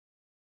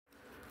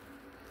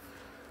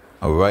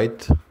All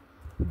right.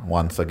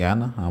 Once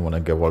again, I want to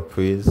give all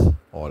praise,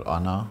 all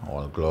honor,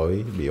 all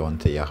glory be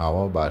unto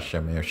Yahawah,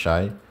 Bahasham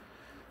Yahawashi,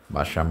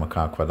 Bahasham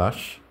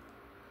Kwadash.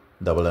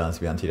 Double honors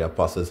be unto the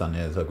apostles, and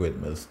here's a great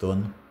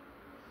millstone.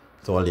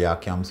 To all the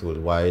camps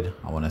worldwide,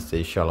 I want to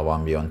say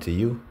shalom be unto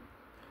you.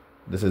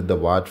 This is the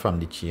word from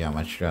the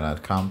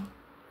Chiam camp.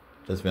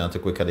 Just be unto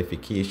quick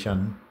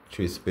edification,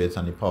 through spirits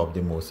and the power of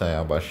the Most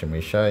High, Bahasham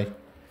Yahawashi.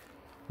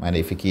 My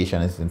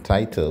edification is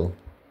entitled,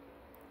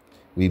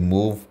 We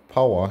Move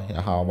Power,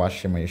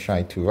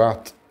 Yahawashi to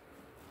wrath.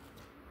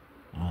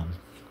 And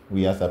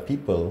we as a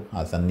people,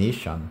 as a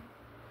nation,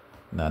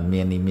 that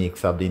mainly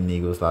makes up the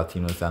Negroes,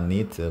 Latinos, and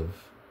Native,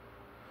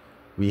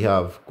 we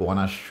have gone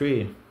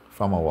astray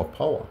from our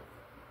power.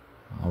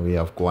 And we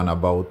have gone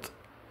about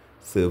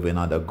serving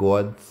other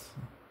gods,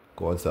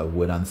 gods of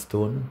wood and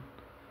stone,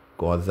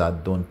 gods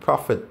that don't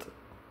profit,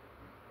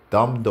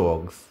 dumb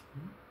dogs,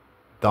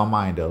 dumb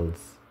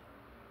idols,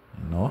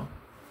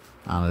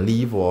 and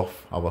leave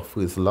off our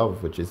first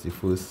love, which is the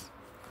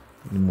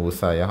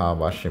Most High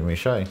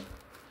Yahawashi,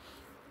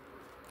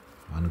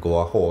 and go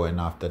a whoring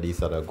after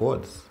these other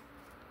gods.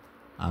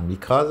 And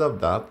because of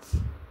that,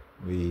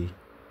 we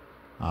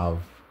have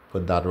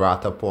put that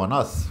wrath upon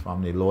us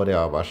from the Lord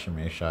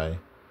Yahawashi,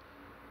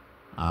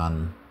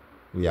 and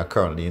we are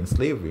currently in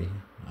slavery.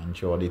 And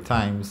through the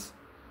times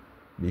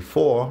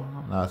before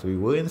that we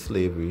were in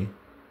slavery,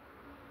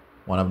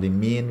 one of the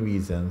main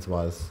reasons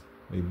was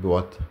we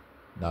brought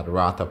that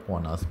wrath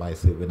upon us by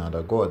serving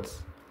other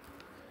gods.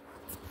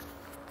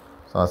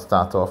 So I'll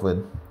start off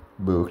with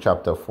Baruch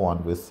chapter 4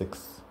 and verse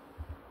 6.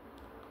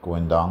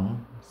 Going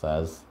down,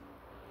 says,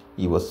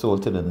 He was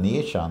sold to the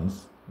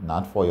nations,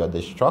 not for your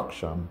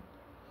destruction,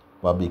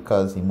 but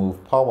because he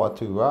moved power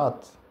to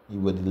wrath, he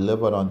was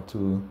delivered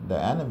unto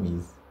the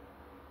enemies.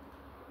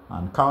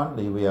 And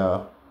currently we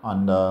are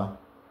under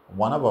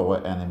one of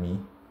our enemy,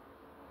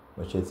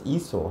 which is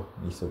Esau,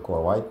 the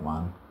so-called white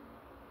man,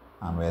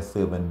 and we are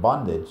serving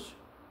bondage.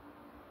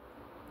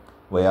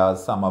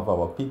 Whereas some of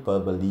our people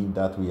believe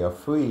that we are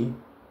free,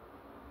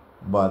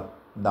 but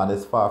that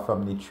is far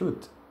from the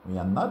truth. We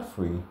are not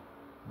free,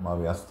 but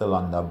we are still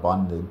under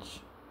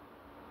bondage.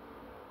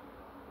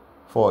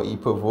 For he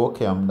provoked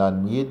him that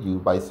made you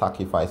by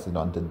sacrificing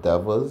unto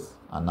devils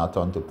and not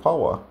unto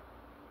power.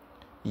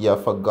 Ye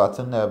have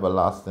forgotten the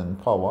everlasting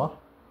power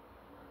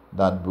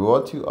that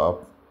brought you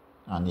up,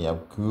 and ye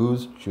have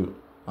grieved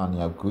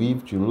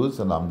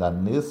Jerusalem that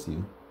nursed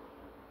you.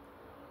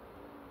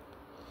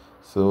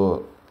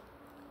 So,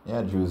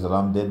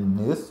 Jerusalem did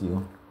nurse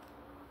you,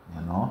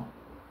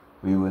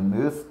 We were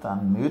nursed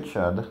and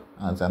nurtured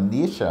as a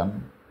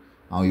nation,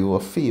 and we were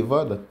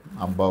favored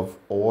above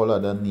all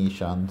other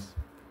nations.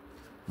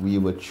 We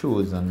were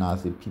chosen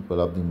as the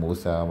people of the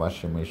Most High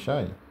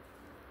Yahawashi.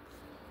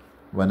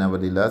 But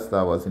nevertheless,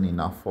 that wasn't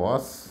enough for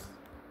us.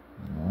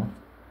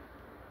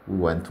 We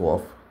went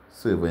off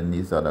serving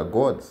these other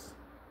gods.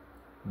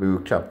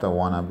 Baruch chapter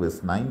 1 and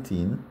verse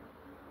 19.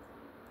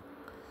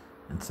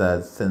 It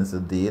says, Since the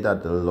day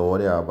that the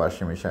Lord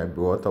Yahawashi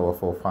brought our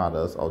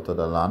forefathers out of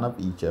the land of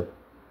Egypt,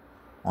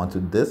 unto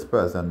this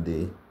present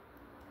day,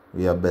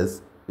 we have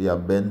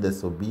been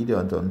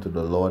disobedient unto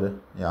the Lord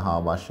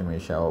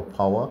Yahawashi, our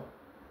power,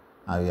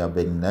 and we have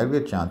been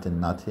negligent in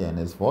not hearing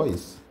his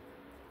voice.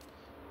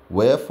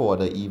 Wherefore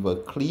the evil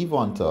cleave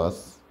unto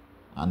us,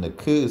 and the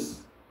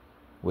curse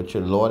which the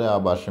Lord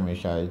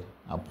Yahawashi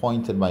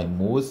appointed by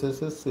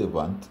Moses his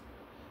servant,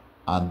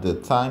 at the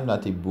time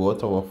that he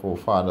brought our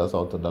forefathers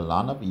out of the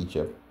land of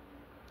Egypt,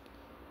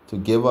 to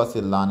give us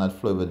a land that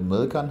flowed with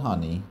milk and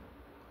honey,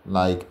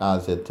 like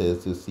as it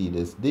is to see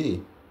this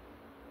day.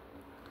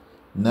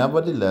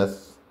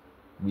 Nevertheless,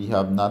 we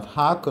have not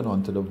hearkened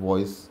unto the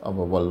voice of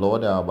our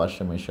Lord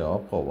Yahawashi, our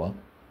power,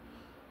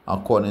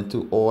 according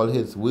to all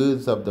his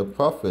words of the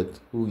prophet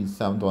who he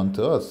sent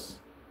unto us.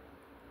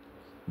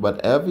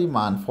 But every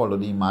man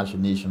followed the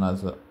imagination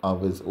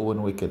of his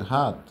own wicked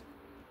heart,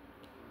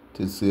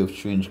 to serve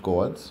strange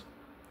gods,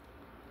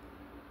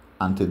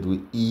 and to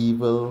do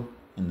evil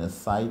in the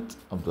sight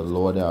of the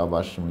Lord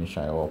Yahawashi,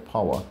 our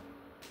power.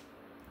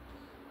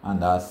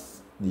 And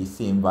that's the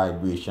same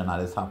vibration that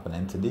is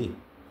happening today.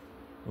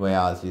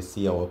 Whereas you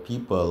see our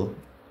people,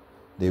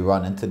 they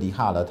run into the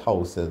harlot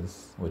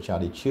houses, which are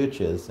the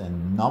churches,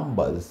 in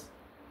numbers,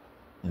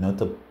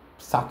 to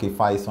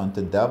sacrifice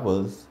unto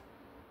devils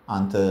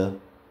and to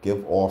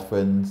give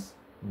offerings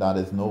that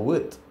is no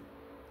worth.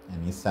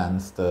 In a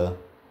sense, to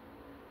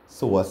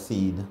sow a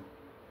seed,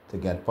 to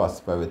get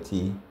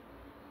prosperity,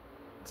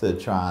 to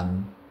try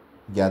and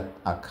get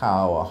a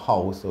car or a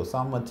house or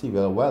some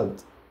material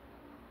wealth,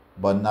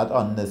 but not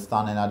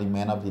understanding that the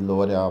men of the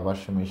Lord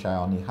Yahawashi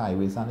on the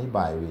highways and the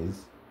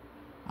byways,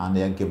 and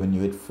they are giving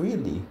you it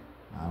freely.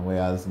 And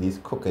whereas these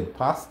crooked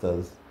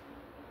pastors,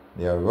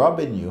 they are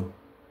robbing you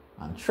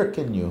and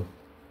tricking you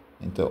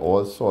into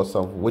all sorts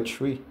of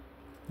witchery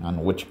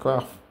and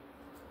witchcraft.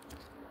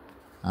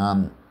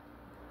 And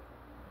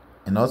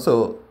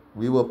so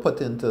we were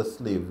put into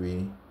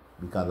slavery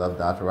because of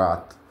that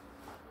wrath.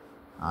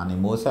 And the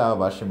Most High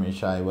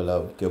Yahawashi will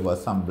have given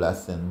us some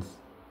blessings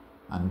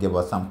and give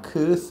us some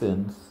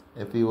cursings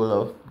if we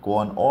will have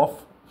gone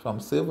off from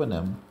serving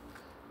him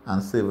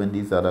and serving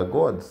these other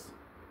gods.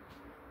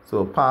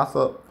 So part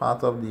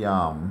of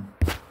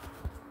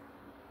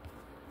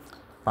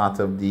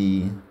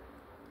the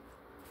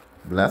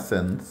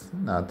blessings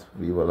that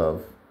we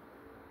will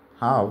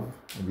have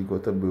if we go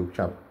to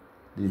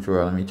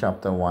Deuteronomy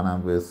chapter 1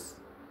 and verse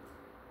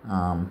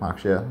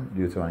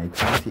Deuteronomy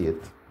 28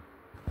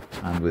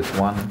 and verse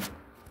 1,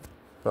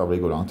 probably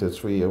go down to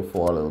 3 or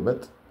 4 a little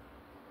bit.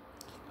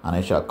 And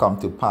it shall come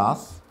to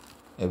pass,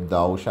 if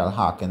thou shalt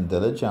hearken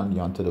diligently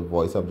unto the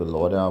voice of the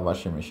Lord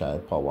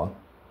Yahawashi power,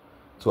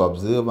 to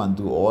observe and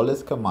do all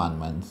his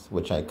commandments,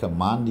 which I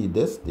command thee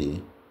this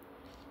day,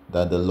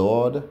 that the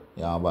Lord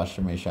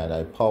Yahawashi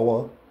thy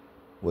power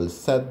will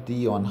set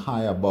thee on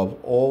high above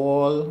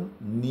all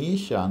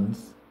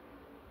nations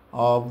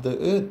of the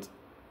earth.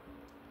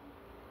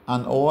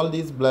 And all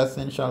these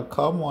blessings shall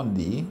come on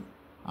thee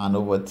and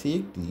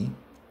overtake thee,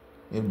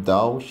 if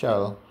thou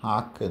shalt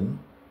hearken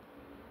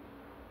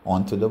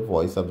unto the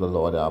voice of the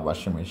Lord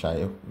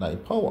Yahawashi thy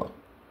power.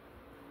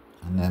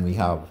 And then we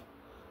have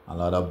a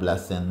lot of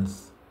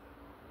blessings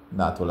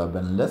that will have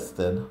been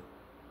listed,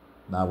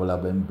 that will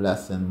have been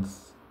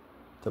blessings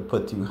to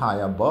put you high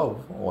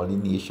above all the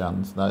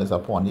nations that is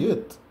upon the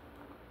earth.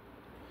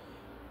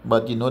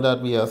 But you know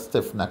that we are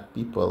stiff-necked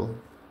people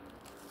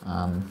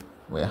and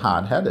we're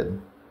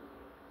hard-headed.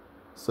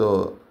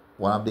 So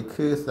one of the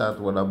curses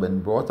that would have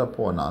been brought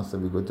upon us,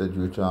 if we go to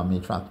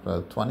Deuteronomy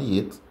chapter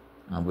 28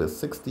 and verse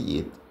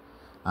 68,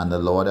 and the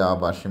Lord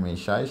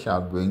Yahawashi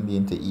shall bring thee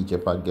into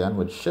Egypt again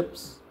with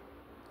ships,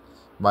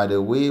 by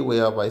the way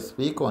whereof I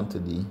spake unto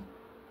thee,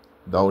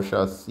 thou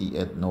shalt see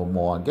it no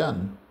more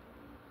again.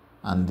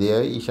 And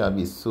there ye shall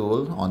be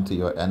sold unto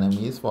your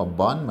enemies for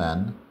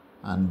bondmen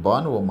and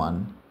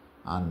bondwoman,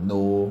 and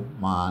no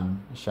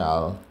man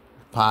shall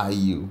buy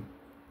you.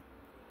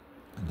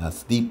 And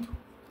that's deep,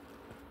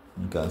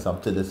 because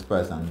up to this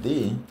present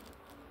day,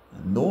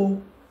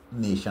 no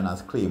nation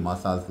has claimed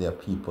us as their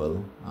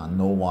people, and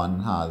no one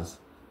has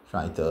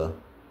tried to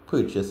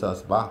purchase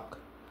us back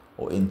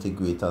or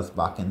integrate us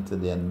back into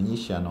their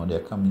nation or their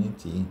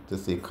community to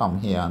say, come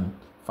here and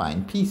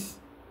find peace.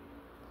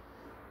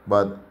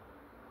 But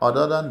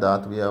other than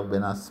that, we have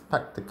been a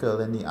spectacle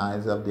in the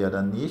eyes of the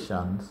other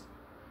nations,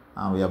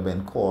 and we have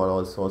been called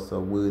all sorts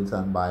of words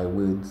and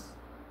bywords.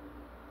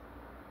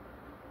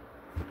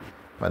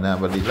 But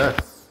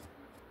nevertheless,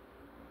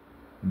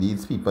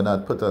 these people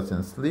that put us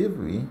in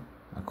slavery,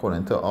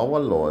 according to our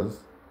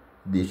laws,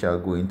 they shall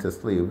go into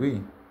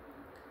slavery.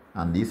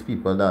 And these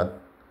people that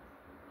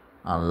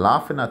are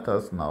laughing at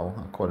us now,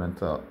 according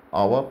to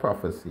our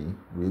prophecy,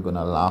 we're going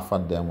to laugh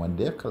at them when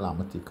their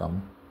calamity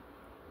comes.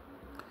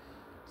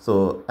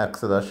 So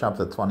Exodus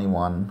chapter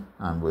 21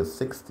 and verse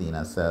 16,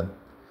 I said,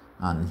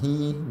 and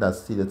he that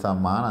stealeth a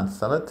man and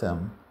selleth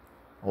him,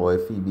 or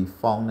if he be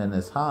found in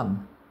his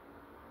hand,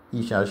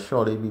 he shall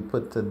surely be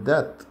put to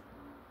death.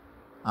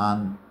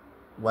 And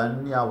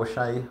when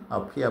Yahawashi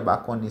appear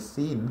back on the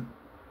scene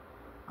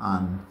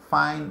and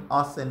find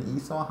us in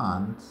Esau's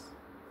hands,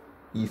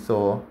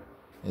 Esau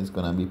is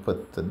going to be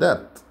put to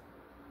death.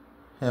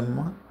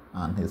 Him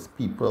and his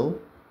people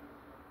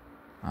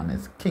and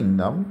his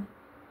kingdom.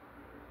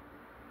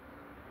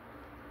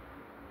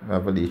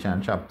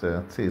 Revelation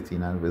chapter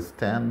 13 and verse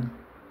 10,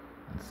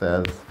 it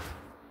says,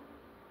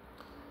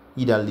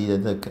 he that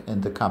leadeth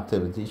into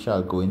captivity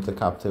shall go into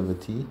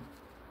captivity.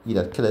 He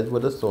that killeth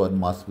with the sword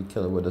must be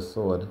killed with the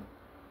sword.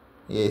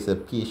 Here is the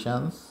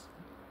patience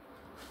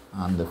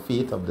and the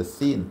faith of the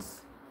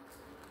saints.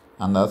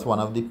 And that's one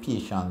of the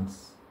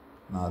patience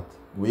that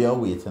we are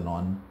waiting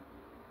on,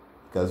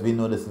 because we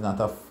know this is not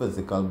a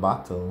physical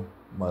battle,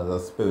 but a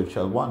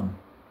spiritual one.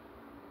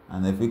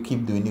 And if we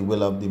keep doing the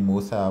will of the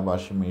Most High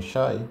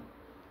Yahawashi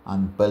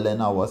and building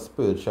our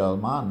spiritual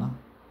man,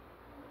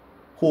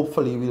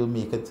 hopefully we'll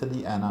make it to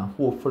the end, and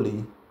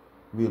hopefully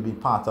we'll be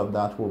part of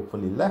that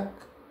hopefully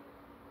elect.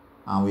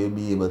 And we'll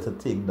be able to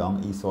take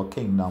down Esau's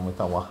kingdom with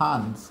our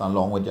hands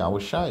along with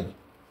Yahawashi.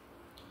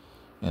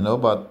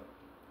 But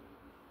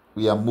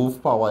we have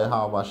moved power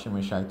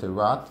Yahawashi to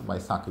wrath by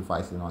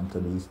sacrificing unto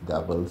these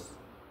devils.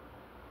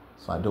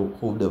 So I do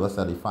hope they was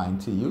edifying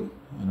to you.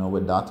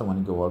 With that, I want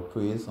to give all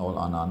praise, all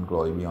honor and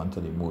glory be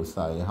unto the Most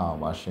High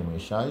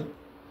Yahawashi,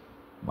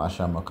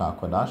 Bahasham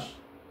Kodash.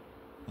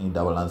 And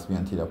double honors be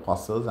unto the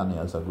apostles and the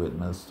elders of great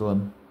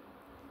millstone.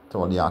 To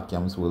all the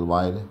Akiams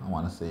worldwide, I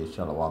want to say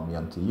shalom be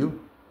unto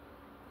you.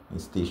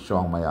 And stay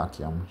strong, my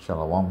Akiam.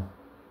 Shalom.